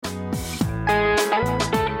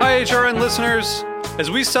HRN listeners.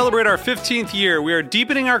 As we celebrate our 15th year, we are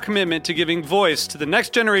deepening our commitment to giving voice to the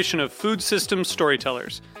next generation of food systems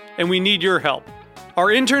storytellers, and we need your help. Our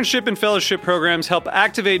internship and fellowship programs help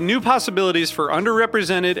activate new possibilities for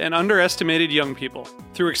underrepresented and underestimated young people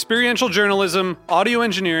through experiential journalism, audio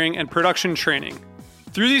engineering, and production training.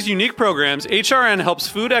 Through these unique programs, HRN helps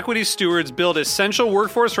food equity stewards build essential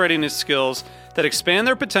workforce readiness skills that expand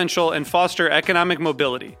their potential and foster economic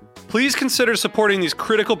mobility. Please consider supporting these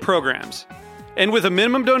critical programs. And with a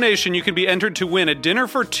minimum donation, you can be entered to win a dinner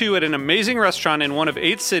for two at an amazing restaurant in one of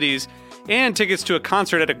 8 cities and tickets to a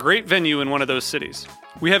concert at a great venue in one of those cities.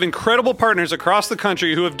 We have incredible partners across the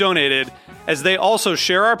country who have donated, as they also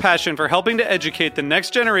share our passion for helping to educate the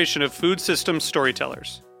next generation of food systems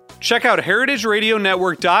storytellers. Check out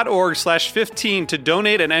heritageradionetwork.org/15 to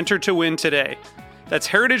donate and enter to win today. That's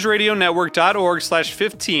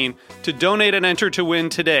heritageradionetwork.org/15 to donate and enter to win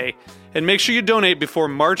today. And make sure you donate before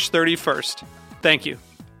March 31st. Thank you.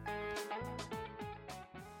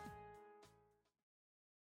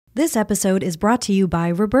 This episode is brought to you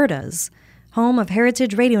by Roberta's, home of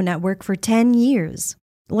Heritage Radio Network for 10 years.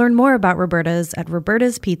 Learn more about Roberta's at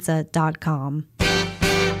robertaspizza.com.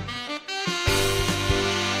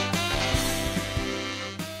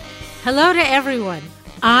 Hello to everyone.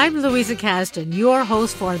 I'm Louisa Kasdan, your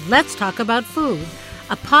host for Let's Talk About Food,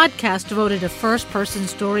 a podcast devoted to first-person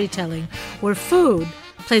storytelling where food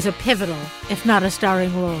plays a pivotal, if not a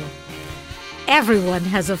starring role. Everyone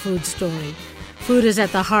has a food story. Food is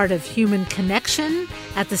at the heart of human connection,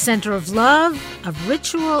 at the center of love, of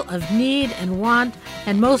ritual, of need and want,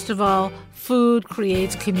 and most of all, food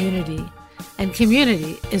creates community. And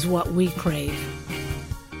community is what we crave.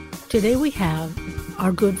 Today we have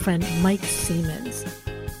our good friend Mike Siemens.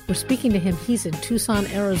 We're speaking to him. He's in Tucson,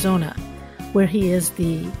 Arizona, where he is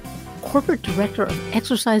the corporate director of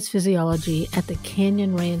exercise physiology at the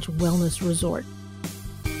Canyon Ranch Wellness Resort.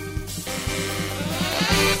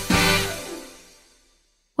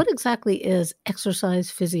 What exactly is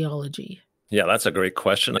exercise physiology? Yeah, that's a great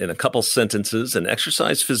question. In a couple sentences, an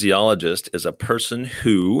exercise physiologist is a person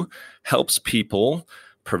who helps people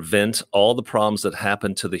prevent all the problems that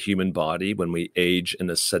happen to the human body when we age in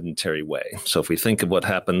a sedentary way. So if we think of what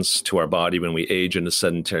happens to our body when we age in a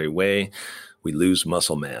sedentary way, we lose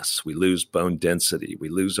muscle mass, we lose bone density, we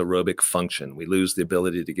lose aerobic function, we lose the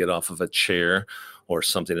ability to get off of a chair or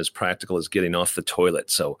something as practical as getting off the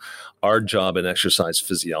toilet. So our job in exercise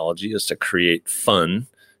physiology is to create fun,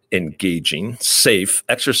 engaging, safe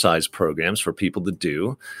exercise programs for people to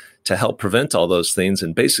do to help prevent all those things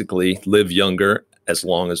and basically live younger as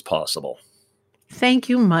long as possible. Thank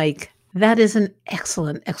you, Mike. That is an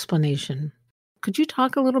excellent explanation. Could you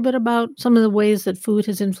talk a little bit about some of the ways that food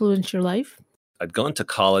has influenced your life? I'd gone to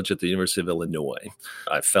college at the University of Illinois.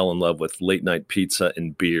 I fell in love with late night pizza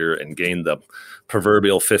and beer and gained the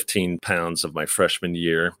proverbial 15 pounds of my freshman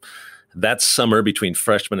year. That summer between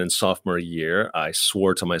freshman and sophomore year, I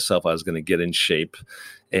swore to myself I was going to get in shape.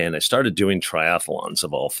 And I started doing triathlons,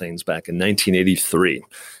 of all things, back in 1983.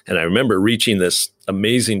 And I remember reaching this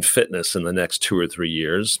amazing fitness in the next 2 or 3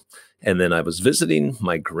 years. And then I was visiting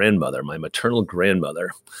my grandmother, my maternal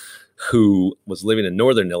grandmother, who was living in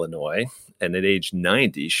northern Illinois. And at age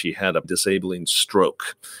 90, she had a disabling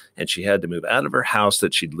stroke. And she had to move out of her house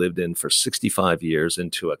that she'd lived in for 65 years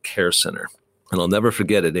into a care center. And I'll never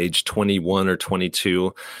forget at age 21 or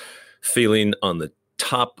 22, feeling on the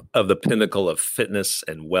top of the pinnacle of fitness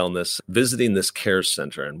and wellness, visiting this care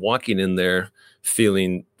center and walking in there,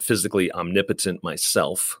 feeling physically omnipotent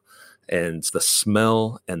myself, and the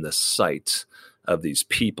smell and the sight of these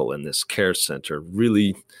people in this care center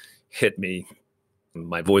really hit me.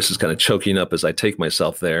 My voice is kind of choking up as I take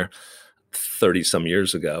myself there 30 some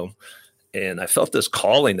years ago. And I felt this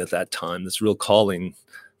calling at that time, this real calling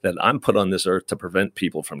that I'm put on this earth to prevent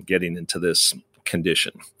people from getting into this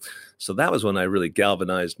condition. So that was when I really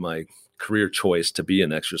galvanized my career choice to be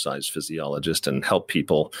an exercise physiologist and help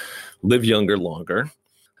people live younger, longer.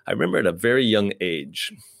 I remember at a very young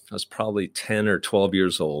age, I was probably 10 or 12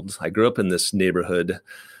 years old. I grew up in this neighborhood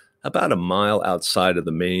about a mile outside of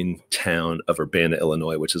the main town of Urbana,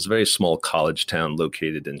 Illinois, which is a very small college town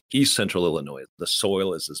located in east central Illinois. The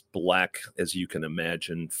soil is as black as you can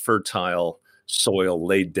imagine, fertile soil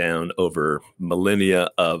laid down over millennia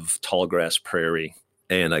of tall grass prairie.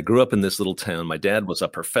 And I grew up in this little town. My dad was a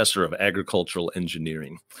professor of agricultural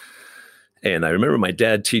engineering. And I remember my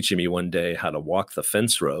dad teaching me one day how to walk the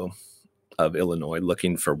fence row of Illinois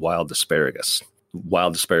looking for wild asparagus.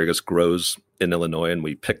 Wild asparagus grows in Illinois, and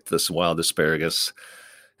we picked this wild asparagus.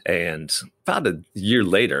 And about a year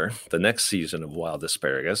later, the next season of Wild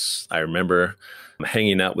Asparagus, I remember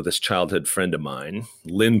hanging out with this childhood friend of mine.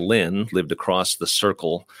 Lynn lived across the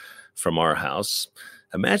circle from our house.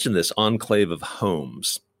 Imagine this enclave of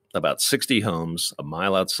homes, about 60 homes, a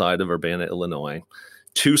mile outside of Urbana, Illinois.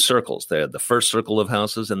 Two circles. They had the first circle of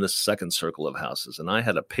houses and the second circle of houses. And I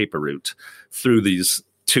had a paper route through these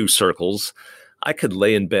two circles. I could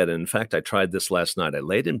lay in bed. And in fact, I tried this last night. I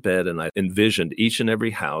laid in bed and I envisioned each and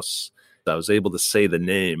every house. I was able to say the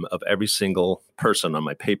name of every single person on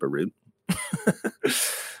my paper route.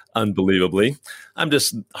 Unbelievably. I'm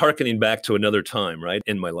just hearkening back to another time, right,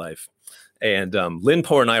 in my life. And Lynn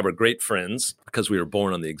Poor and I were great friends because we were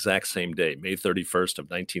born on the exact same day, May 31st of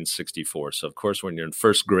 1964. So, of course, when you're in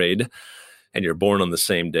first grade and you're born on the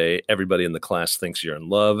same day, everybody in the class thinks you're in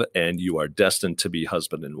love and you are destined to be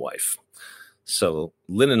husband and wife. So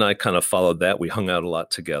Lynn and I kind of followed that. We hung out a lot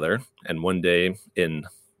together. And one day in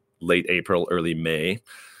late April, early May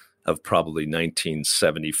of probably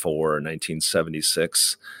 1974 or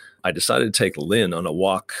 1976, I decided to take Lynn on a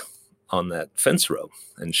walk on that fence row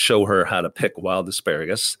and show her how to pick wild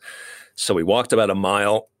asparagus. So we walked about a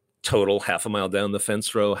mile total, half a mile down the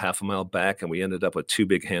fence row, half a mile back, and we ended up with two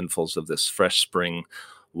big handfuls of this fresh spring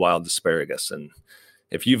wild asparagus. And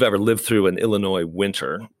if you've ever lived through an Illinois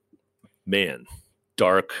winter, man,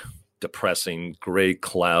 dark, depressing, gray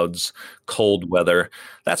clouds, cold weather.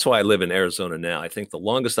 That's why I live in Arizona now. I think the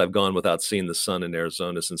longest I've gone without seeing the sun in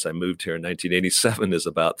Arizona since I moved here in 1987 is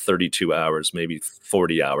about 32 hours, maybe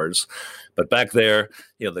 40 hours. But back there,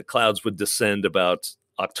 the clouds would descend about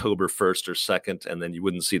October 1st or 2nd, and then you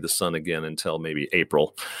wouldn't see the sun again until maybe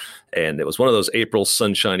April. And it was one of those April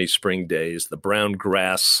sunshiny spring days. The brown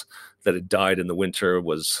grass that had died in the winter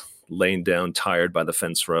was laying down tired by the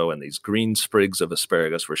fence row, and these green sprigs of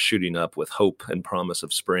asparagus were shooting up with hope and promise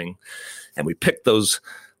of spring. And we picked those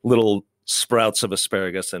little sprouts of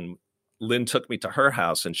asparagus, and Lynn took me to her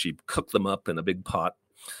house and she cooked them up in a big pot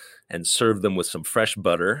and served them with some fresh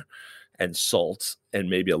butter and salt and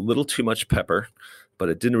maybe a little too much pepper, but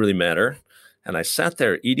it didn't really matter. And I sat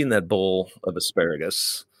there eating that bowl of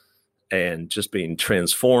asparagus and just being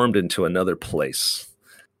transformed into another place.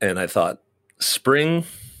 And I thought, spring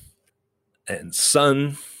and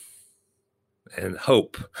sun and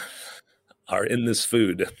hope are in this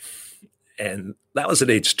food. And that was at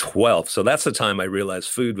age 12. So that's the time I realized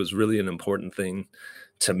food was really an important thing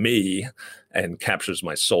to me and captures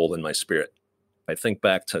my soul and my spirit. I think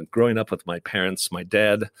back to growing up with my parents. My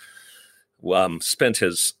dad spent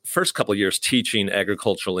his first couple of years teaching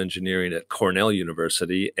agricultural engineering at Cornell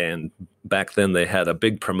University. And back then they had a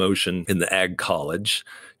big promotion in the ag college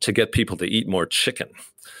to get people to eat more chicken.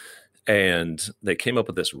 And they came up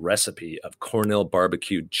with this recipe of Cornell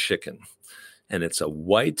barbecued chicken. And it's a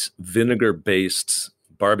white vinegar-based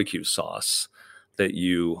barbecue sauce that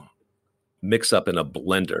you mix up in a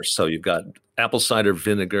blender. So you've got apple cider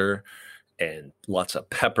vinegar and lots of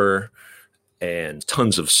pepper and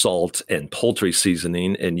tons of salt and poultry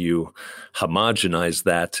seasoning, and you homogenize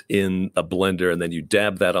that in a blender, and then you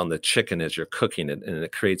dab that on the chicken as you're cooking it, and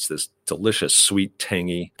it creates this delicious, sweet,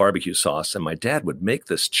 tangy barbecue sauce. And my dad would make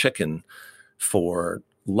this chicken for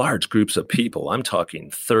large groups of people. I'm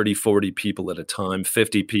talking 30, 40 people at a time,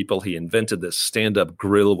 50 people. He invented this stand-up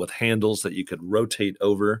grill with handles that you could rotate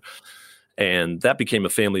over, and that became a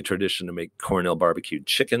family tradition to make Cornell barbecued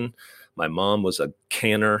chicken. My mom was a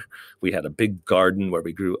canner. We had a big garden where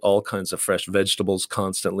we grew all kinds of fresh vegetables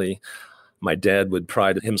constantly. My dad would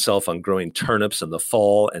pride himself on growing turnips in the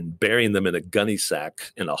fall and burying them in a gunny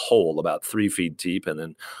sack in a hole about 3 feet deep, and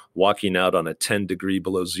then walking out on a 10-degree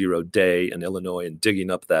below zero day in Illinois and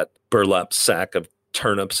digging up that burlap sack of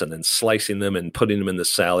turnips and then slicing them and putting them in the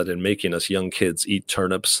salad and making us young kids eat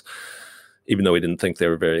turnips, even though we didn't think they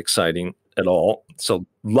were very exciting at all. So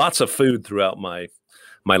lots of food throughout my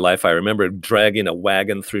life. I remember dragging a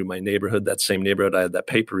wagon through my neighborhood, that same neighborhood I had that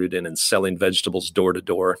paper route in, and selling vegetables door to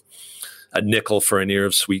door. A nickel for an ear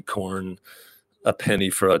of sweet corn, a penny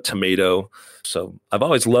for a tomato. So I've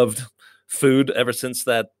always loved food ever since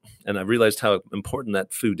that. And I realized how important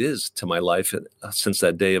that food is to my life since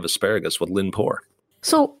that day of asparagus with Lynn Poor.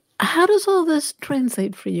 So how does all this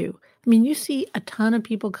translate for you? I mean, you see a ton of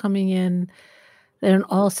people coming in. They're in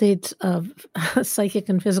all states of psychic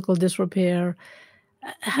and physical disrepair.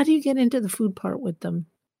 How do you get into the food part with them?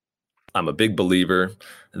 I'm a big believer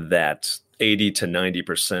that 80 to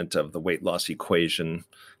 90% of the weight loss equation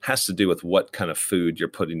has to do with what kind of food you're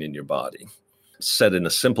putting in your body. Said in a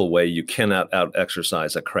simple way, you cannot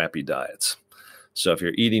out-exercise a crappy diet. So if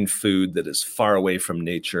you're eating food that is far away from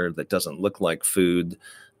nature, that doesn't look like food,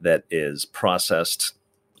 that is processed,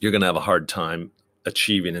 you're going to have a hard time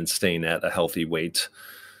achieving and staying at a healthy weight,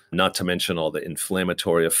 not to mention all the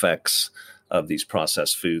inflammatory effects of these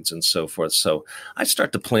processed foods and so forth. So I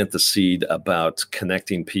start to plant the seed about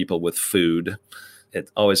connecting people with food. It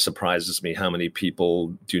always surprises me how many people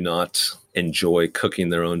do not enjoy cooking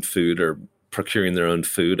their own food or procuring their own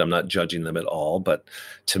food. I'm not judging them at all, but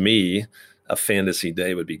to me, a fantasy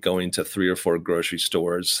day would be going to 3 or 4 grocery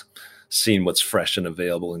stores, seeing what's fresh and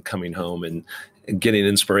available, and coming home and getting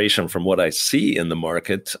inspiration from what I see in the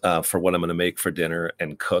market for what I'm going to make for dinner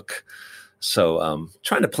and cook. So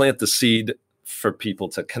trying to plant the seed for people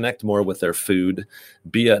to connect more with their food,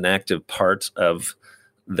 be an active part of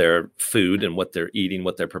their food and what they're eating,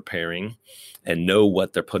 what they're preparing, and know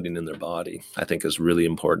what they're putting in their body, I think is really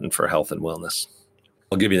important for health and wellness.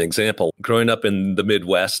 I'll give you an example. Growing up in the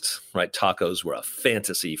Midwest, right, tacos were a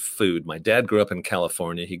fantasy food. My dad grew up in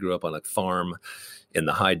California. He grew up on a farm in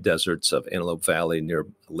the high deserts of Antelope Valley near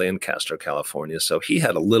Lancaster, California. So he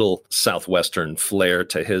had a little Southwestern flair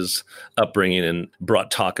to his upbringing and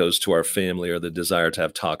brought tacos to our family, or the desire to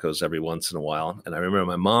have tacos every once in a while. And I remember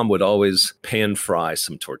my mom would always pan fry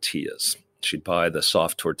some tortillas. She'd buy the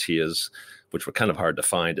soft tortillas, which were kind of hard to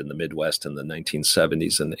find in the Midwest in the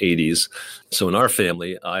 1970s and 80s. So in our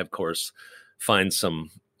family, I, of course, find some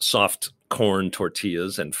soft corn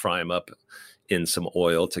tortillas and fry them up in some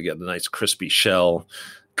oil to get a nice crispy shell,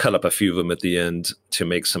 cut up a few of them at the end to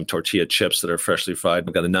make some tortilla chips that are freshly fried.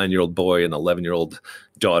 I've got a 9-year-old boy and an 11-year-old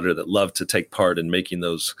daughter that love to take part in making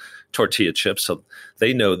those tortilla chips. So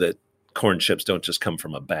they know that corn chips don't just come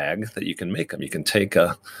from a bag, that you can make them. You can take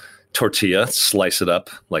a tortilla, slice it up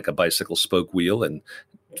like a bicycle spoke wheel, and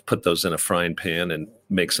put those in a frying pan and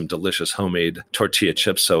make some delicious homemade tortilla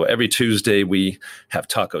chips. So every Tuesday we have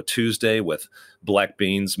Taco Tuesday with black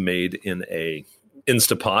beans made in a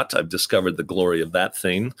Instapot. I've discovered the glory of that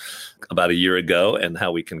thing about a year ago, and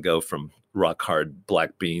how we can go from rock hard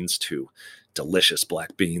black beans to delicious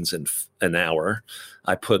black beans in an hour.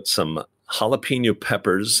 I put some jalapeno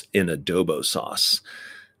peppers in adobo sauce.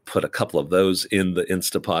 Put a couple of those in the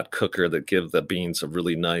Instapot cooker that give the beans a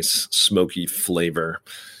really nice smoky flavor,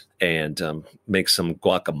 and make some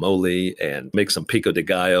guacamole and make some pico de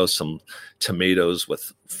gallo, some tomatoes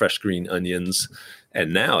with fresh green onions.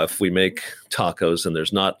 And now if we make tacos and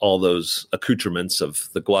there's not all those accoutrements of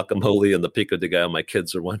the guacamole and the pico de gallo, my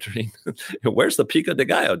kids are wondering, where's the pico de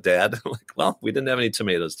gallo, Dad? I'm like, well, we didn't have any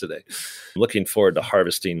tomatoes today. I'm looking forward to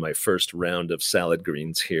harvesting my first round of salad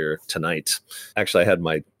greens here tonight. Actually, I had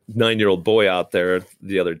my 9-year-old boy out there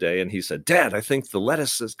the other day, and he said, Dad, I think the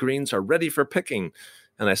lettuce greens are ready for picking.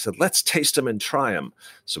 And I said, let's taste them and try them.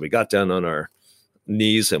 So we got down on our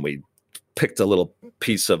knees and we picked a little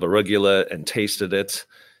piece of arugula and tasted it.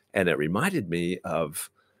 And it reminded me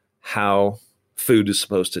of how food is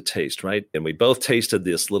supposed to taste, right? And we both tasted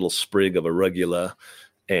this little sprig of arugula,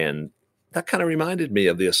 and that kind of reminded me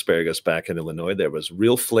of the asparagus back in Illinois. There was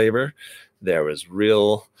real flavor. There was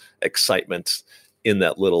real excitement in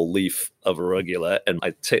that little leaf of arugula. And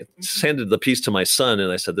I handed the piece to my son,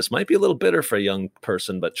 and I said, this might be a little bitter for a young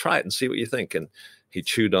person, but try it and see what you think. And he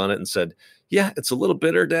chewed on it and said, yeah, it's a little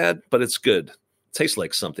bitter, Dad, but it's good. It tastes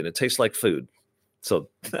like something. It tastes like food. So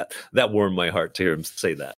that warmed my heart to hear him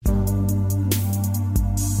say that.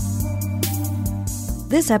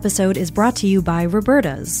 This episode is brought to you by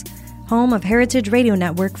Roberta's, home of Heritage Radio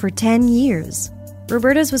Network for 10 years.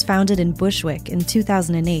 Roberta's was founded in Bushwick in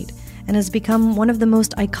 2008 and has become one of the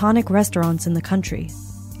most iconic restaurants in the country.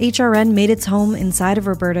 HRN made its home inside of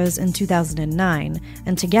Roberta's in 2009,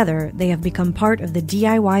 and together they have become part of the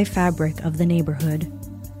DIY fabric of the neighborhood.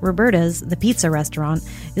 Roberta's, the pizza restaurant,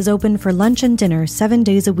 is open for lunch and dinner 7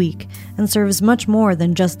 days a week and serves much more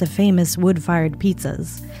than just the famous wood-fired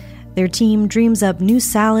pizzas. Their team dreams up new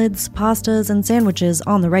salads, pastas, and sandwiches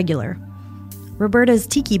on the regular. Roberta's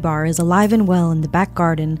Tiki Bar is alive and well in the back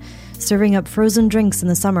garden, serving up frozen drinks in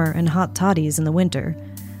the summer and hot toddies in the winter.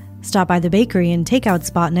 Stop by the bakery and takeout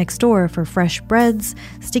spot next door for fresh breads,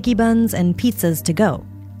 sticky buns, and pizzas to go.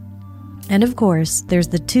 And of course, there's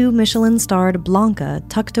the 2 Michelin-starred Blanca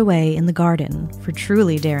tucked away in the garden for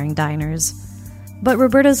truly daring diners. But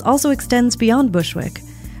Roberta's also extends beyond Bushwick,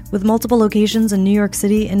 with multiple locations in New York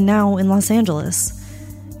City and now in Los Angeles.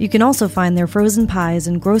 You can also find their frozen pies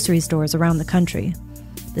in grocery stores around the country.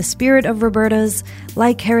 The spirit of Roberta's,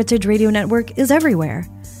 like Heritage Radio Network, is everywhere.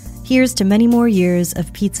 Here's to many more years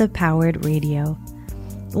of pizza-powered radio.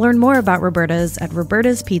 Learn more about Roberta's at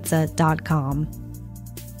robertaspizza.com.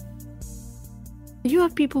 You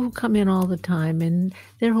have people who come in all the time, and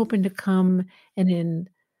they're hoping to come and in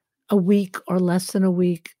a week or less than a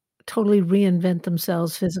week totally reinvent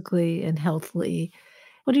themselves physically and healthily.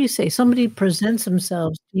 What do you say? Somebody presents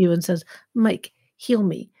themselves to you and says, Mike, heal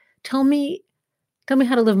me. Tell me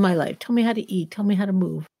how to live my life. Tell me how to eat. Tell me how to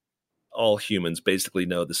move. All humans basically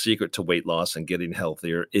know the secret to weight loss and getting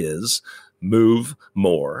healthier is move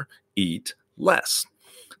more, eat less.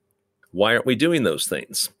 Why aren't we doing those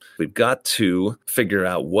things? We've got to figure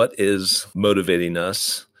out what is motivating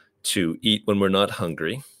us to eat when we're not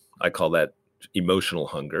hungry. I call that emotional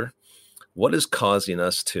hunger. What is causing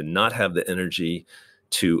us to not have the energy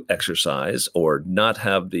to exercise or not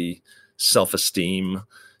have the self-esteem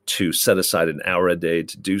to set aside an hour a day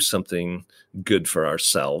to do something good for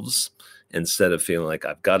ourselves instead of feeling like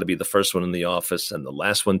I've got to be the first one in the office and the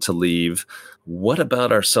last one to leave? What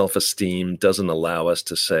about our self-esteem doesn't allow us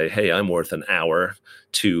to say, hey, I'm worth an hour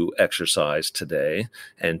to exercise today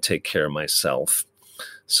and take care of myself?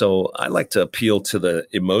 So I like to appeal to the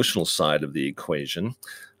emotional side of the equation.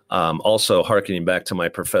 Also, hearkening back to my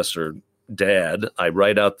professor dad, I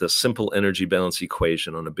write out the simple energy balance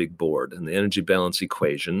equation on a big board. And the energy balance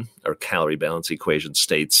equation, or calorie balance equation,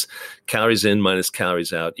 states calories in minus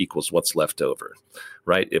calories out equals what's left over,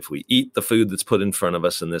 right? If we eat the food that's put in front of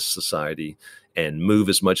us in this society and move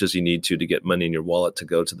as much as you need to get money in your wallet to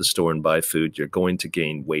go to the store and buy food, you're going to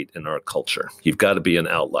gain weight in our culture. You've got to be an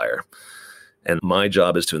outlier. And my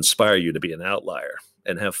job is to inspire you to be an outlier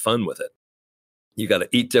and have fun with it. You got to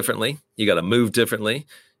eat differently. You got to move differently.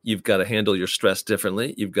 You've got to handle your stress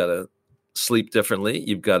differently. You've got to sleep differently.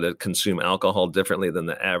 You've got to consume alcohol differently than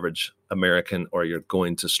the average American, or you're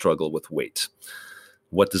going to struggle with weight.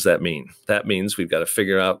 What does that mean? That means we've got to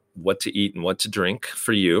figure out what to eat and what to drink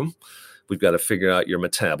for you. We've got to figure out your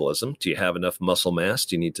metabolism. Do you have enough muscle mass?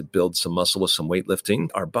 Do you need to build some muscle with some weightlifting?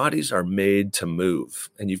 Our bodies are made to move,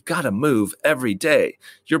 and you've got to move every day.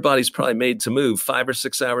 Your body's probably made to move 5 or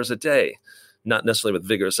 6 hours a day. Not necessarily with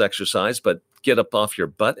vigorous exercise, but get up off your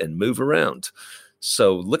butt and move around.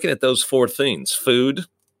 So looking at those 4 things, food,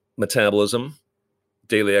 metabolism,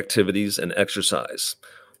 daily activities, and exercise.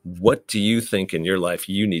 What do you think in your life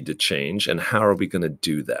you need to change, and how are we going to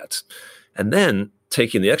do that? And then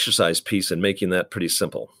taking the exercise piece and making that pretty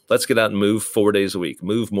simple. Let's get out and move 4 days a week.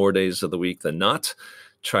 Move more days of the week than not.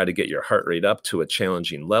 Try to get your heart rate up to a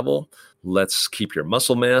challenging level. Let's keep your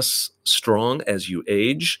muscle mass strong as you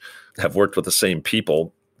age. Have worked with the same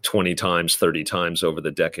people 20 times, 30 times over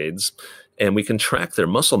the decades, and we can track their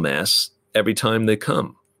muscle mass every time they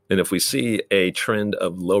come. And if we see a trend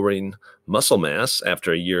of lowering muscle mass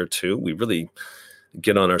after a year or two, we really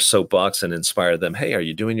get on our soapbox and inspire them. Hey, are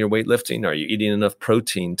you doing your weightlifting? Are you eating enough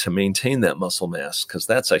protein to maintain that muscle mass? Because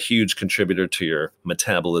that's a huge contributor to your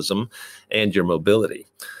metabolism and your mobility.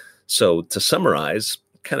 So to summarize,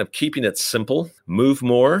 kind of keeping it simple, move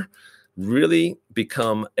more, really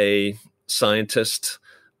become a scientist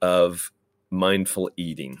of mindful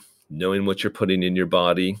eating, knowing what you're putting in your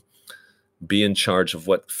body, be in charge of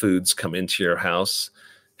what foods come into your house.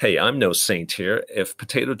 Hey, I'm no saint here. If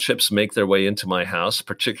potato chips make their way into my house,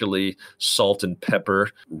 particularly salt and pepper,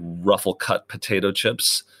 ruffle cut potato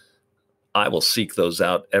chips, I will seek those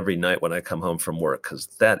out every night when I come home from work because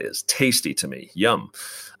that is tasty to me. Yum.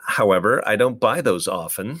 However, I don't buy those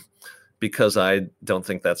often because I don't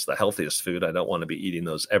think that's the healthiest food. I don't want to be eating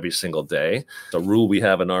those every single day. The rule we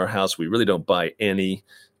have in our house, we really don't buy any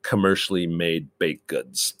commercially made baked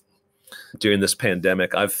goods. During this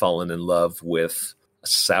pandemic, I've fallen in love with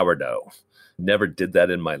sourdough. Never did that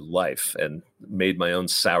in my life and made my own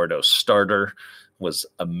sourdough starter. Was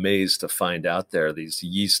amazed to find out there are these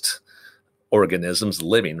yeast organisms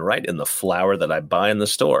living right in the flour that I buy in the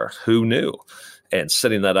store. Who knew? And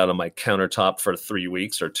sitting that out on my countertop for 3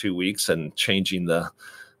 weeks or 2 weeks and changing the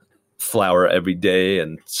flour every day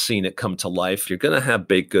and seeing it come to life. You're going to have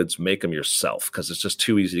baked goods, make them yourself because it's just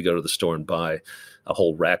too easy to go to the store and buy a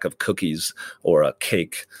whole rack of cookies or a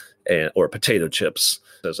cake or potato chips.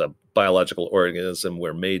 As a biological organism,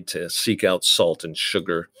 we're made to seek out salt and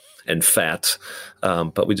sugar and fat,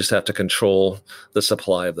 but we just have to control the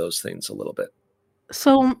supply of those things a little bit.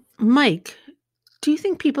 So, Mike, do you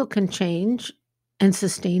think people can change and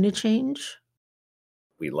sustain a change?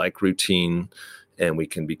 We like routine and we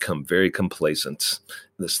can become very complacent.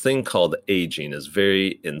 This thing called aging is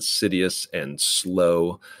very insidious and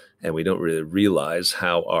slow, and we don't really realize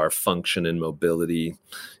how our function and mobility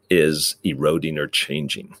is eroding or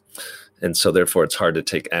changing. And so therefore it's hard to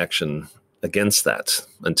take action against that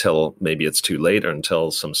until maybe it's too late or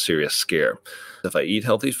until some serious scare. If I eat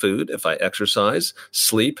healthy food, if I exercise,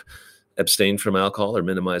 sleep, abstain from alcohol or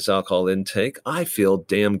minimize alcohol intake, I feel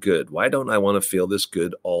damn good. Why don't I want to feel this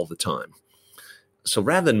good all the time? So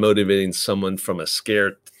rather than motivating someone from a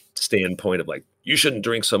scare standpoint of like, you shouldn't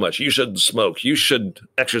drink so much, you shouldn't smoke, you should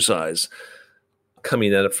exercise,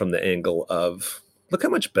 coming at it from the angle of, look how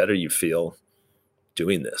much better you feel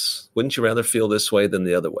doing this? Wouldn't you rather feel this way than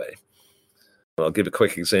the other way? I'll give a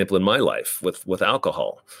quick example in my life with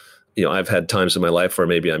alcohol. I've had times in my life where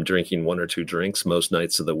maybe I'm drinking 1 or 2 drinks most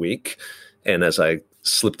nights of the week. And as I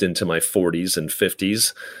slipped into my 40s and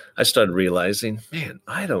 50s, I started realizing, man,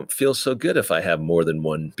 I don't feel so good if I have more than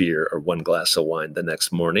 1 beer or 1 glass of wine the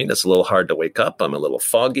next morning. It's a little hard to wake up. I'm a little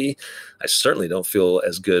foggy. I certainly don't feel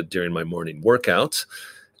as good during my morning workout.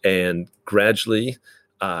 And gradually,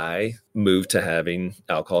 I moved to having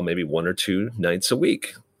alcohol maybe 1 or 2 nights a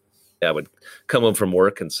week. I would come home from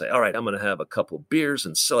work and say, all right, I'm going to have a couple of beers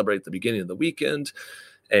and celebrate the beginning of the weekend.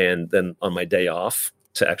 And then on my day off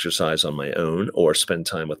to exercise on my own or spend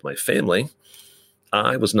time with my family,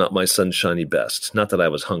 I was not my sunshiny best. Not that I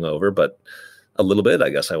was hungover, but a little bit, I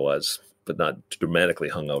guess I was, but not dramatically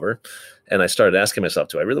hungover. And I started asking myself,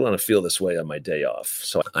 do I really want to feel this way on my day off?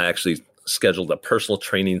 So I actually scheduled a personal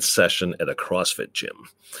training session at a CrossFit gym.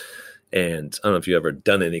 And I don't know if you've ever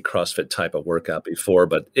done any CrossFit type of workout before,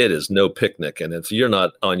 but it is no picnic. And if you're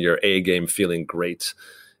not on your A game feeling great,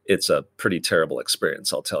 it's a pretty terrible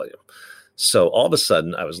experience, I'll tell you. So all of a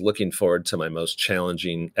sudden, I was looking forward to my most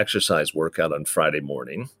challenging exercise workout on Friday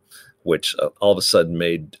morning, which all of a sudden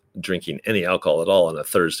made drinking any alcohol at all on a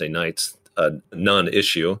Thursday night a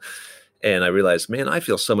non-issue. And I realized, man, I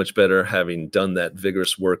feel so much better having done that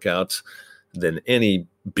vigorous workout than any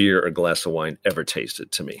beer or glass of wine ever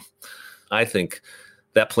tasted to me. I think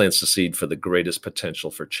that plants the seed for the greatest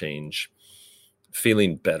potential for change,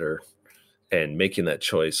 feeling better and making that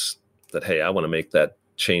choice that, hey, I want to make that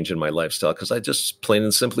change in my lifestyle because I just plain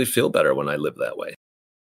and simply feel better when I live that way.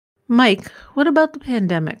 Mike, what about the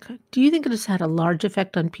pandemic? Do you think it has had a large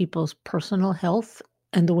effect on people's personal health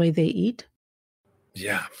and the way they eat?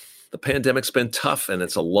 Yeah, the pandemic's been tough and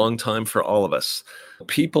it's a long time for all of us.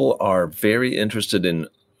 People are very interested in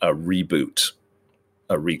a reboot,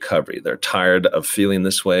 a recovery. They're tired of feeling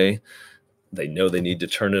this way. They know they need to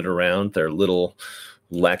turn it around. They're a little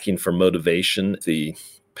lacking for motivation. The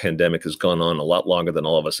pandemic has gone on a lot longer than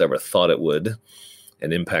all of us ever thought it would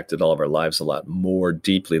and impacted all of our lives a lot more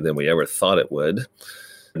deeply than we ever thought it would.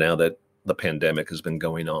 Now that the pandemic has been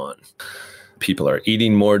going on, people are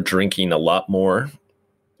eating more, drinking a lot more.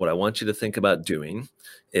 What I want you to think about doing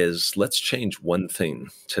is let's change one thing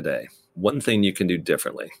today. One thing you can do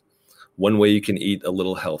differently. One way you can eat a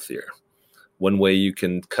little healthier. One way you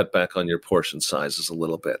can cut back on your portion sizes a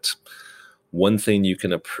little bit. One thing you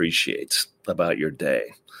can appreciate about your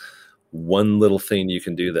day. One little thing you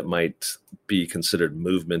can do that might be considered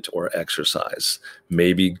movement or exercise.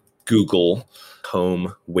 Maybe Google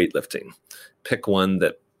home weightlifting. Pick one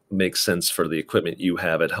that makes sense for the equipment you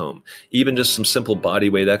have at home. Even just some simple body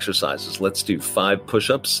weight exercises. Let's do 5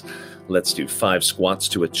 push-ups. Let's do 5 squats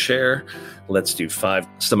to a chair. Let's do 5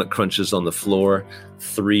 stomach crunches on the floor.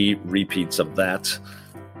 3 repeats of that.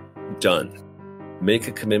 Done. Make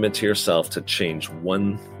a commitment to yourself to change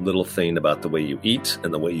one little thing about the way you eat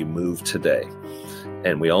and the way you move today.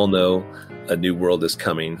 And we all know a new world is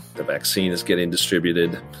coming. The vaccine is getting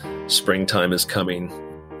distributed. Springtime is coming.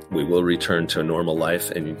 We will return to a normal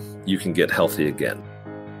life and you can get healthy again.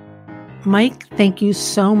 Mike, thank you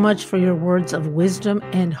so much for your words of wisdom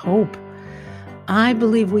and hope. I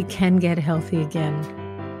believe we can get healthy again.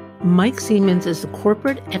 Mike Siemens is the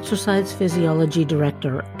Corporate Exercise Physiology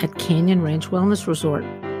Director at Canyon Ranch Wellness Resort.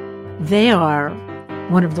 They are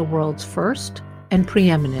one of the world's first and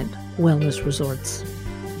preeminent wellness resorts.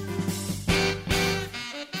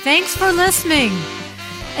 Thanks for listening.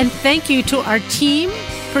 And thank you to our team,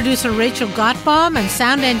 producer Rachel Gottbaum and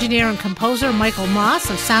sound engineer and composer Michael Moss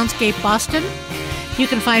of Soundscape Boston. You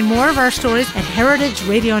can find more of our stories at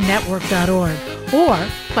heritageradionetwork.org or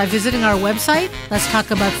by visiting our website,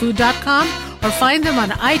 letstalkaboutfood.com, or find them on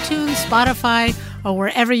iTunes, Spotify, or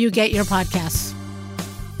wherever you get your podcasts.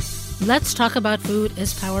 Let's Talk About Food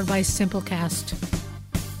is powered by Simplecast.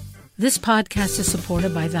 This podcast is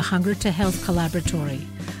supported by the Hunger to Health Collaboratory,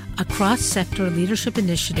 a cross-sector leadership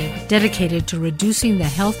initiative dedicated to reducing the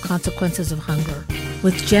health consequences of hunger.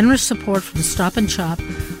 With generous support from Stop and Shop,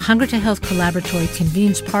 Hunger to Health Collaboratory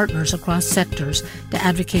convenes partners across sectors to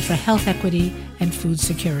advocate for health equity and food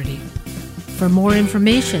security. For more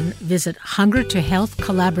information, visit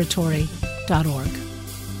hungertohealthcollaboratory.org.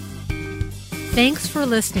 Thanks for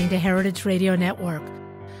listening to Heritage Radio Network,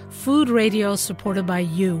 food radio supported by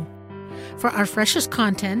you. For our freshest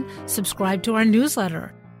content, subscribe to our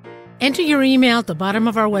newsletter. Enter your email at the bottom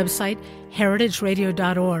of our website,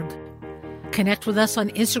 heritageradio.org. Connect with us on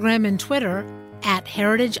Instagram and Twitter at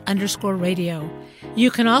heritage_radio. You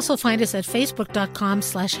can also find us at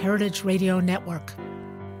facebook.com/Heritage Radio Network.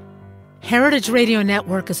 Heritage Radio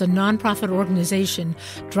Network is a nonprofit organization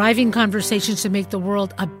driving conversations to make the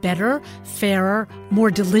world a better, fairer,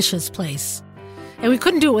 more delicious place. And we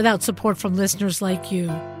couldn't do it without support from listeners like you.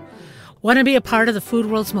 Want to be a part of the food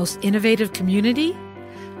world's most innovative community?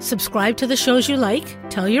 Subscribe to the shows you like,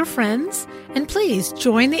 tell your friends, and please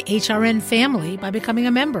join the HRN family by becoming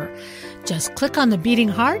a member. Just click on the beating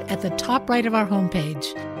heart at the top right of our homepage.